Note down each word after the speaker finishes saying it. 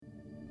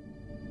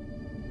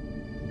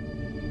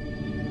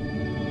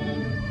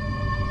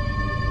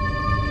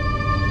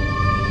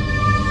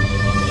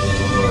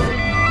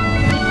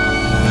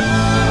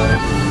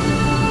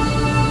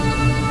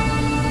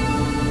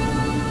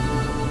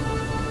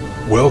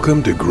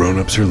Welcome to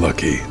Grown-Ups Are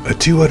Lucky, a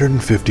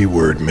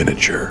 250-word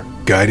miniature,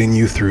 guiding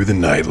you through the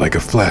night like a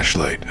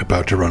flashlight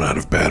about to run out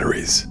of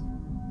batteries.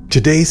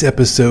 Today's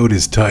episode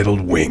is titled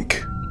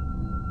Wink.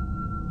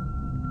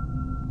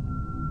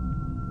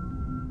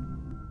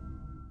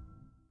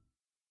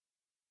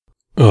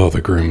 Oh,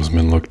 the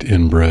groomsmen looked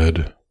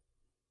inbred.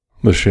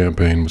 The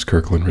champagne was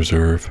Kirkland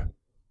Reserve,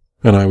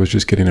 and I was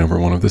just getting over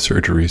one of the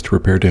surgeries to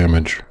repair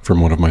damage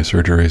from one of my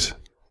surgeries.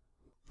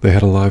 They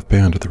had a live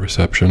band at the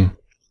reception.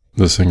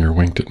 The singer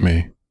winked at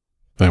me.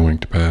 I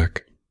winked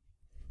back,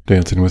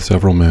 dancing with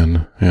several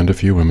men and a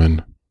few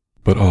women,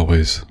 but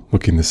always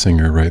looking the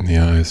singer right in the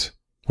eyes,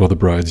 while the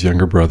bride's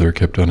younger brother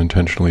kept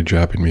unintentionally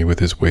jabbing me with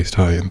his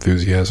waist-high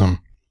enthusiasm.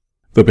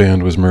 The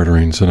band was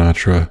murdering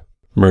Sinatra,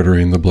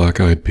 murdering the Black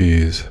Eyed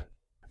Peas.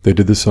 They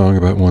did the song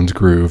about one's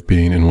groove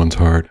being in one's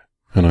heart,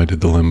 and I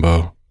did the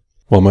limbo.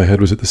 While my head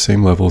was at the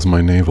same level as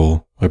my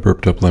navel, I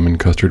burped up lemon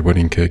custard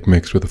wedding cake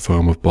mixed with a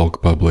foam of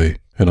bulk bubbly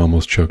and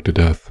almost choked to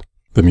death.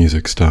 The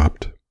music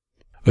stopped.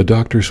 A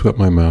doctor swept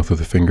my mouth with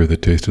a finger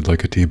that tasted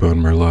like a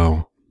T-bone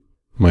Merlot.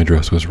 My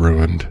dress was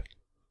ruined.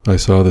 I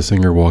saw the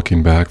singer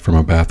walking back from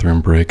a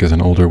bathroom break as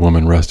an older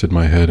woman rested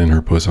my head in her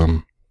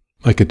bosom.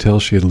 I could tell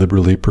she had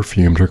liberally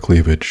perfumed her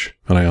cleavage,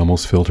 and I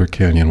almost filled her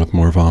canyon with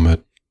more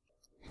vomit.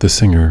 The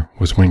singer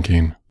was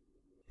winking,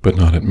 but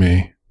not at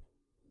me.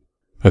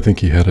 I think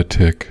he had a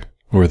tic,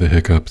 or the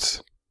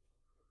hiccups,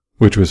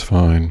 which was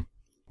fine.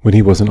 When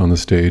he wasn't on the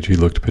stage, he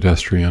looked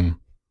pedestrian,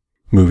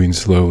 moving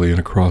slowly in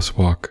a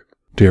crosswalk,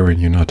 daring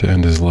you not to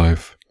end his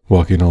life,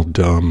 walking all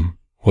dumb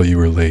while you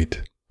were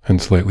late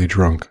and slightly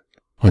drunk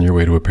on your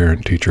way to a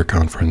parent-teacher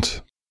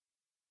conference.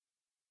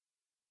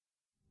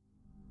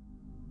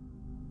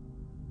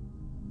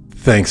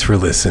 Thanks for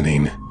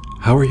listening.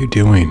 How are you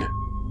doing?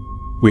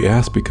 We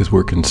ask because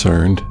we're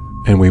concerned,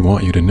 and we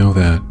want you to know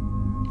that,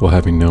 while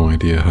having no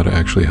idea how to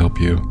actually help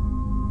you.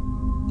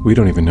 We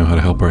don't even know how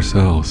to help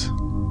ourselves.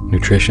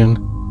 Nutrition?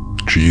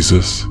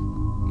 Jesus?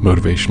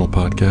 Motivational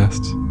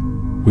podcasts?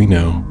 We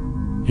know,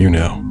 you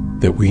know,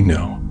 that we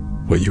know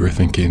what you are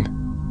thinking.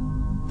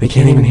 They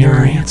can't even hear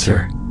our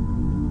answer.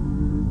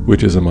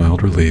 Which is a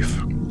mild relief.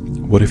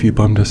 What if you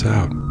bummed us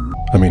out?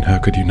 I mean, how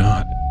could you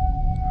not?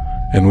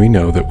 And we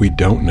know that we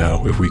don't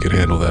know if we could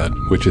handle that,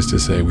 which is to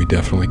say we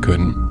definitely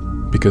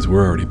couldn't, because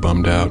we're already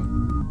bummed out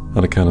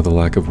on account of the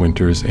lack of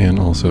winters and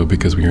also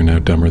because we are now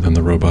dumber than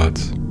the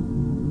robots.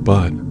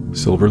 But,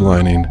 silver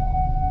lining,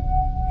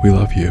 we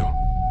love you.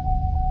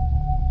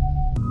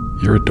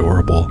 You're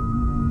adorable.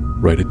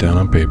 Write it down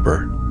on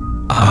paper.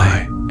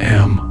 I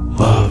am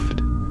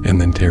loved.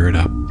 And then tear it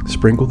up.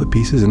 Sprinkle the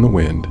pieces in the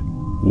wind.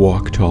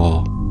 Walk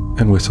tall.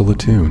 And whistle a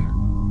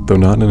tune. Though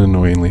not in an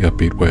annoyingly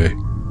upbeat way.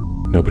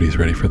 Nobody's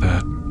ready for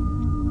that.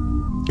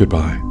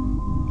 Goodbye.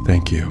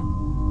 Thank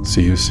you.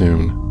 See you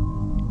soon.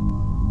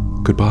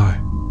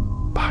 Goodbye.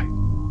 Bye.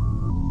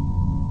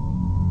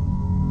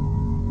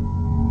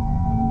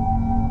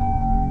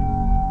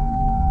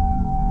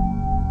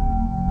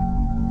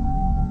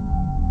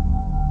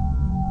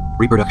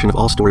 Reproduction of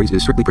all stories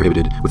is strictly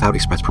prohibited without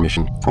express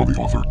permission from the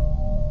author.